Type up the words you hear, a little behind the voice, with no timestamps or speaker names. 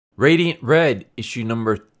Radiant Red, issue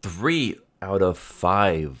number 3 out of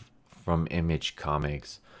 5 from Image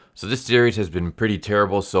Comics. So this series has been pretty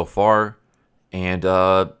terrible so far, and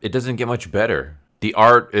it doesn't get much better. The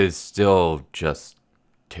art is still just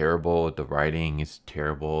terrible. The writing is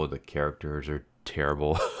terrible. The characters are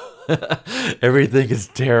terrible. Everything is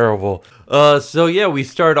terrible. So yeah, we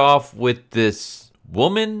start off with this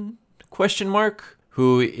woman, question mark,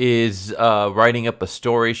 who is writing up a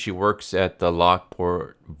story. She works at the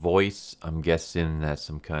Lockport Voice. I'm guessing that's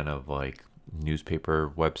some kind of like newspaper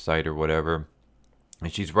website or whatever.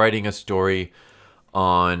 And she's writing a story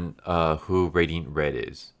on who Radiant Red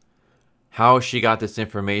is. How she got this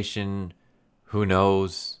information, who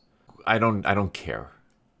knows? I don't care.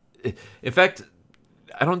 In fact,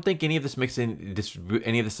 I don't think any of this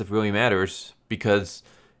any of this stuff really matters, because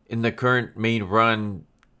in the current main run,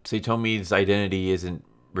 Satomi's identity isn't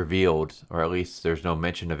revealed, or at least there's no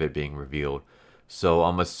mention of it being revealed. So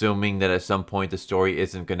I'm assuming that at some point the story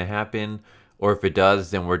isn't going to happen, or if it does,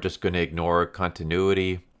 then we're just going to ignore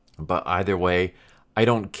continuity. But either way, I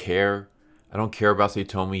don't care. I don't care about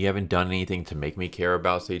Satomi. You haven't done anything to make me care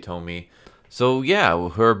about Satomi. So yeah,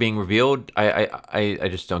 her being revealed, I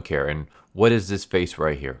just don't care. And what is this face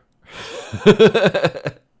right here?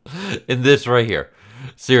 In this right here.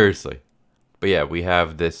 Seriously. But yeah, we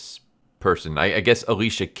have this person. I guess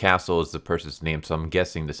Alicia Castle is the person's name, so I'm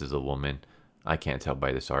guessing this is a woman. I can't tell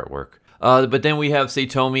by this artwork. But then we have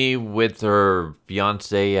Satomi with her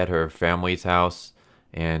fiance at her family's house.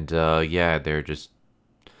 And yeah, they're just...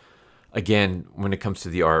 Again, when it comes to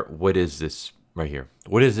the art, what is this right here?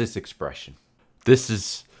 What is this expression? This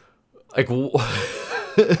is... Like,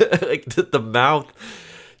 like the mouth.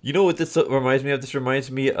 You know what this reminds me of? This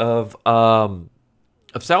reminds me of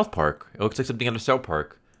South Park. It looks like something out of South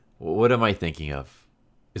Park. What am I thinking of?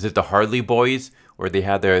 Is it the Hardly Boys, where they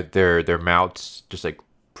had their mouths just like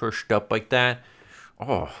pushed up like that?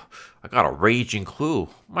 Oh, I got a raging clue.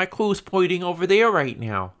 My clue's pointing over there right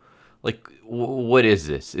now. Like, what is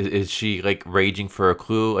this? Is she like raging for a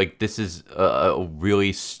clue? Like, this is a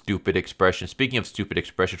really stupid expression. Speaking of stupid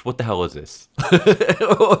expressions, what the hell is this?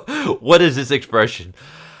 What is this expression?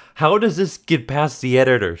 How does this get past the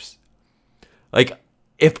editors? Like,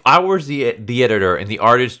 if I was the editor and the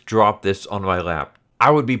artist dropped this on my lap, I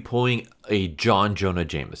would be pulling a John Jonah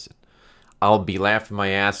Jameson. I'll be laughing my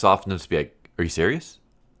ass off and just be like, are you serious?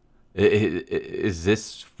 Is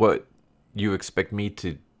this what you expect me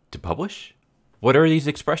to publish? What are these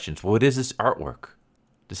expressions? What is this artwork?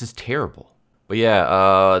 This is terrible. But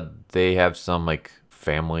yeah, they have some like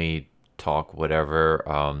family talk, whatever.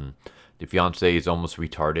 The fiance is almost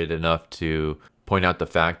retarded enough to point out the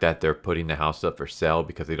fact that they're putting the house up for sale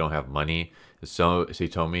because they don't have money. So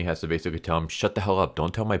Satomi has to basically tell him, shut the hell up.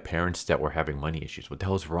 Don't tell my parents that we're having money issues. What the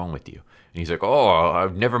hell is wrong with you? And he's like,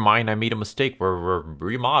 oh, never mind. I made a mistake. We're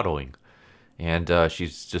remodeling. And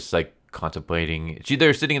she's just like contemplating.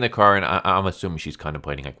 They're sitting in the car, and I'm assuming she's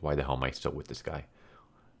contemplating, like, why the hell am I still with this guy?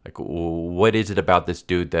 Like, what is it about this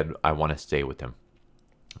dude that I want to stay with him?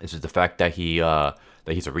 Is it the fact that he's a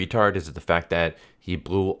retard? Is it the fact that he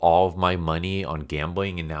blew all of my money on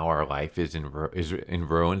gambling and now our life is in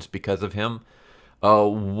ruins because of him?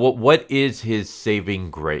 What is his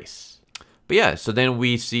saving grace? But yeah, so then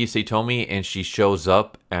we see Satomi, and she shows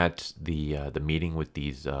up at the meeting with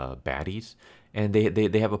these baddies, and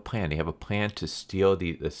they have a plan. They have a plan to steal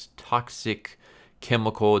this toxic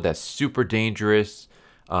chemical that's super dangerous.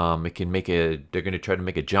 It can make they're going to try to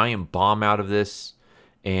make a giant bomb out of this.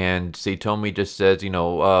 And Satomi just says, you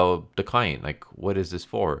know, the client, like, what is this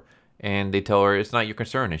for? And they tell her it's not your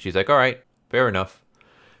concern. And she's like, all right, fair enough.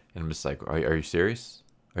 And I'm just like, are you serious?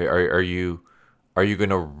 Are you going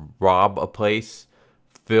to rob a place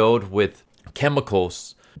filled with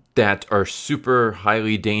chemicals that are super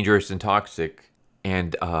highly dangerous and toxic,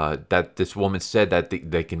 and that this woman said that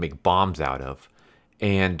they can make bombs out of,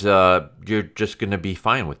 and you're just going to be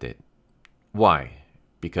fine with it? Why?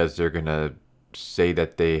 Because they're going to say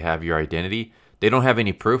that they have your identity? They don't have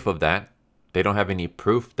any proof of that. They don't have any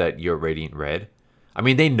proof that you're Radiant Red. I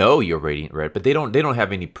mean, they know you're Radiant Red, but they don't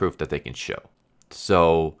have any proof that they can show.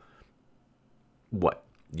 So what?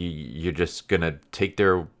 You're just gonna take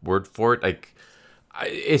their word for it? Like,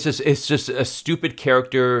 it's just a stupid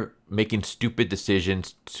character making stupid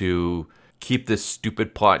decisions to keep this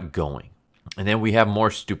stupid plot going. And then we have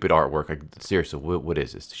more stupid artwork. Like, seriously, what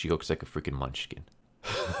is this? She looks like a freaking munchkin.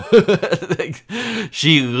 Like,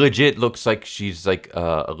 she legit looks like she's like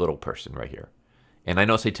a little person right here. And I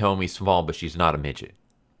know Satomi's small, but she's not a midget.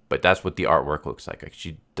 But that's what the artwork looks like. Like,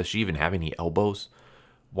 does she even have any elbows?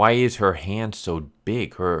 Why is her hand so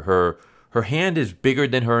big? Her hand is bigger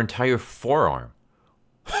than her entire forearm.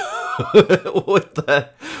 what the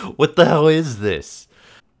what the hell is this?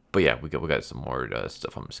 But yeah, we got some more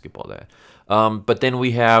stuff. I'm gonna skip all that. But then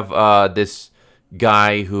we have this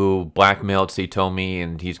guy who blackmailed Satomi,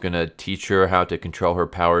 and he's gonna teach her how to control her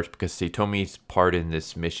powers, because Satomi's part in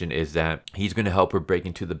this mission is that he's gonna help her break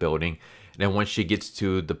into the building. And then once she gets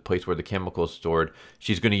to the place where the chemical is stored,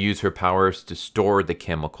 she's gonna use her powers to store the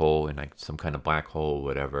chemical in like some kind of black hole or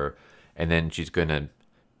whatever. And then she's gonna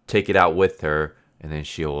take it out with her, and then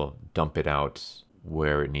she'll dump it out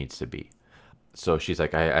where it needs to be. So she's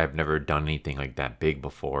like, I've never done anything like that big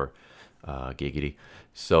before, giggity.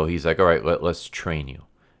 So he's like, all right, let's train you.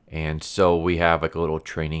 And so we have like a little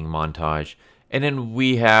training montage. And then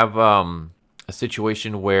we have a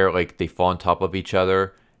situation where like they fall on top of each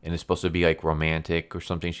other, and it's supposed to be like romantic or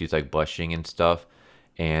something. She's like blushing and stuff.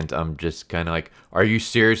 And I'm just kind of like, are you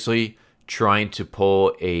seriously trying to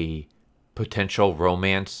pull a potential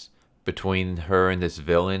romance between her and this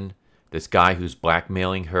villain? This guy who's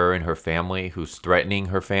blackmailing her and her family, who's threatening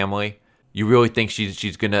her family. You really think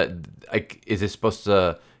she's gonna, like, is this supposed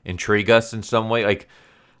to intrigue us in some way? Like,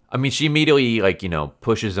 I mean, she immediately, like, you know,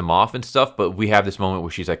 pushes him off and stuff, but we have this moment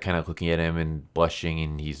where she's like kind of looking at him and blushing,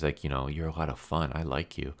 and he's like, you know, you're a lot of fun, I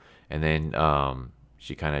like you. And then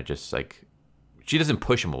she kind of just like, she doesn't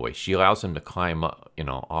push him away. She allows him to climb up, you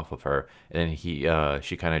know, off of her, and then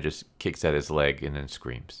she kind of just kicks at his leg and then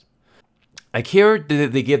screams. Like here,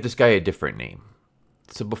 they give this guy a different name.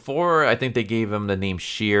 So before, I think they gave him the name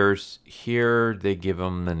Shears. Here, they give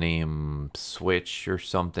him the name Switch or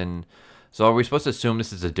something. So are we supposed to assume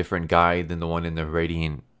this is a different guy than the one in the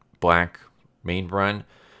Radiant Black main run?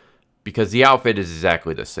 Because the outfit is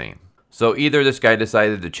exactly the same. So either this guy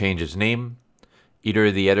decided to change his name,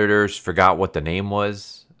 either the editors forgot what the name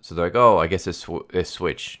was. So they're like, oh, I guess it's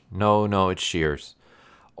Switch. No, it's Shears.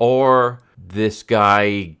 Or this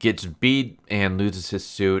guy gets beat and loses his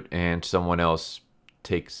suit, and someone else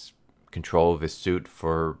takes control of his suit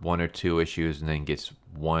for 1 or 2 issues and then gets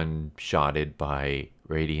one-shotted by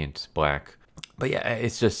Radiant Black. But yeah,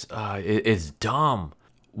 it's just, it's dumb.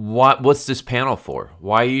 What's this panel for?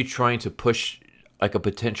 Why are you trying to push like a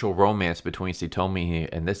potential romance between Satomi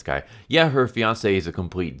and this guy? Yeah, her fiance is a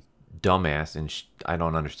complete dumbass, and I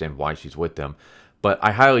don't understand why she's with them. But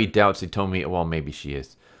I highly doubt Satomi, well, maybe she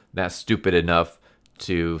is, that's stupid enough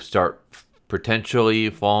to start potentially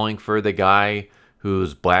falling for the guy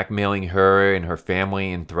who's blackmailing her and her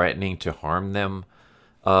family and threatening to harm them.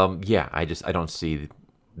 Yeah, I don't see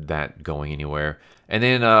that going anywhere. And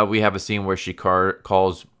then we have a scene where she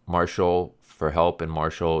calls Marshall for help, and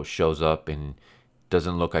Marshall shows up and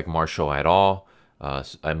doesn't look like Marshall at all.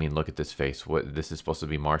 I mean, look at this face. What, this is supposed to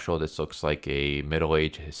be Marshall? This looks like a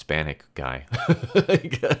middle-aged Hispanic guy.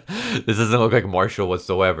 This doesn't look like Marshall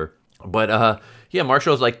whatsoever. But yeah,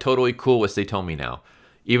 Marshall's like totally cool with Satomi now,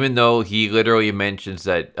 even though he literally mentions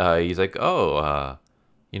that he's like, oh,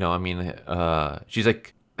 you know, I mean, she's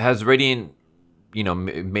like, has Radiant, you know,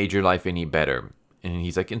 made your life any better? And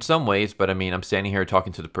he's like, in some ways, but I mean, I'm standing here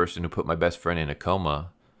talking to the person who put my best friend in a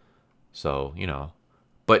coma, so you know.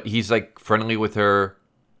 But he's like friendly with her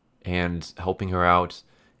and helping her out.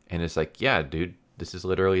 And it's like, yeah, dude, this is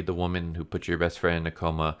literally the woman who put your best friend in a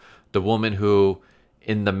coma. The woman who,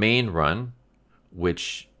 in the main run,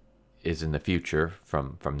 which is in the future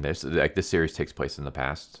from this, like this series takes place in the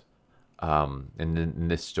past. And in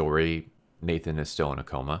this story, Nathan is still in a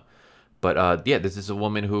coma. But yeah, this is a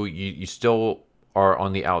woman who you still are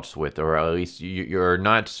on the outs with, or at least you're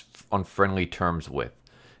not on friendly terms with.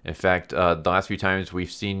 In fact, the last few times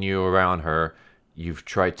we've seen you around her, you've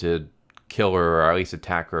tried to kill her or at least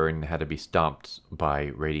attack her and had to be stopped by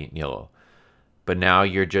Radiant Yellow. But now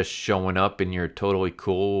you're just showing up and you're totally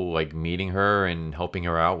cool, like meeting her and helping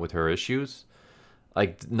her out with her issues.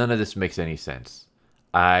 Like, none of this makes any sense.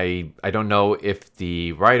 I don't know if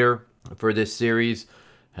the writer for this series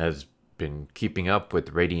has been keeping up with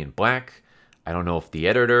Radiant Black. I don't know if the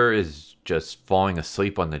editor is just falling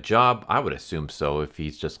asleep on the job. I would assume so, if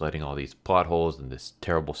he's just letting all these plot holes and this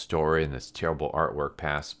terrible story and this terrible artwork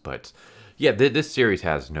pass. But yeah, this series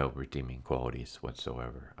has no redeeming qualities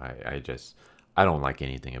whatsoever. I don't like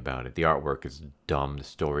anything about it. The artwork is dumb. The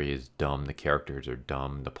story is dumb. The characters are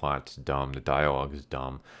dumb. The plot's dumb. The dialogue is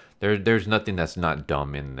dumb. There's nothing that's not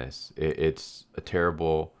dumb in this. It's a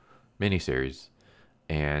terrible miniseries.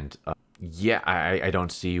 And yeah, I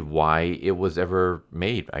don't see why it was ever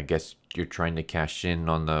made. I guess you're trying to cash in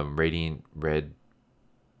on the Radiant Red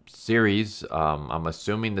series. I'm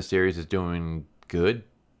assuming the series is doing good,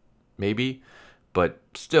 maybe. But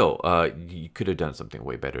still, you could have done something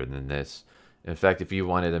way better than this. In fact, if you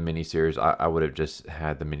wanted a miniseries, I would have just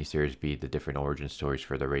had the miniseries be the different origin stories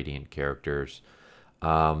for the Radiant characters.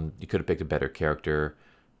 You could have picked a better character,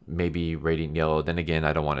 maybe Radiant Yellow. Then again,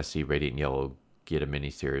 I don't want to see Radiant Yellow get a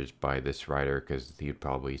miniseries by this writer because he'd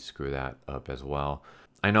probably screw that up as well.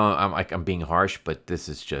 I know I'm being harsh, but this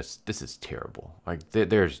is terrible. Like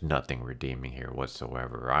there's nothing redeeming here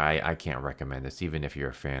whatsoever. I can't recommend this even if you're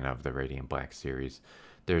a fan of the Radiant Black series.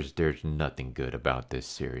 There's nothing good about this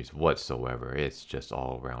series whatsoever. It's just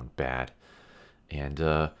all around bad.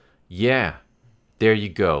 And yeah, there you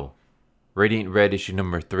go. Radiant Red issue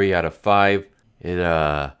number 3 out of 5.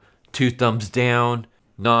 It 2 thumbs down,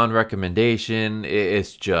 non-recommendation.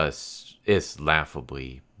 It's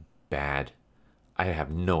laughably bad. I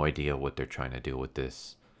have no idea what they're trying to do with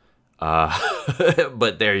this.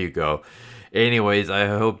 But there you go. Anyways, I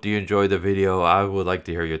hope you enjoyed the video. I would like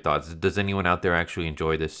to hear your thoughts. Does anyone out there actually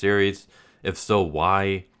enjoy this series? If so,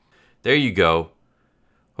 why? There you go.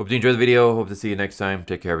 Hope you enjoyed the video. Hope to see you next time.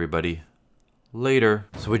 Take care, everybody. Later.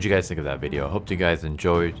 So what'd you guys think of that video? Hope you guys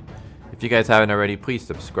enjoyed. If you guys haven't already, please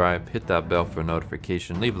subscribe. Hit that bell for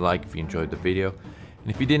notification. Leave a like if you enjoyed the video. And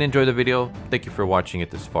if you didn't enjoy the video, thank you for watching it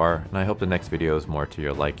this far. And I hope the next video is more to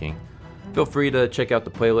your liking. Feel free to check out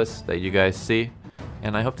the playlist that you guys see.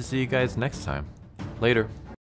 And I hope to see you guys next time. Later.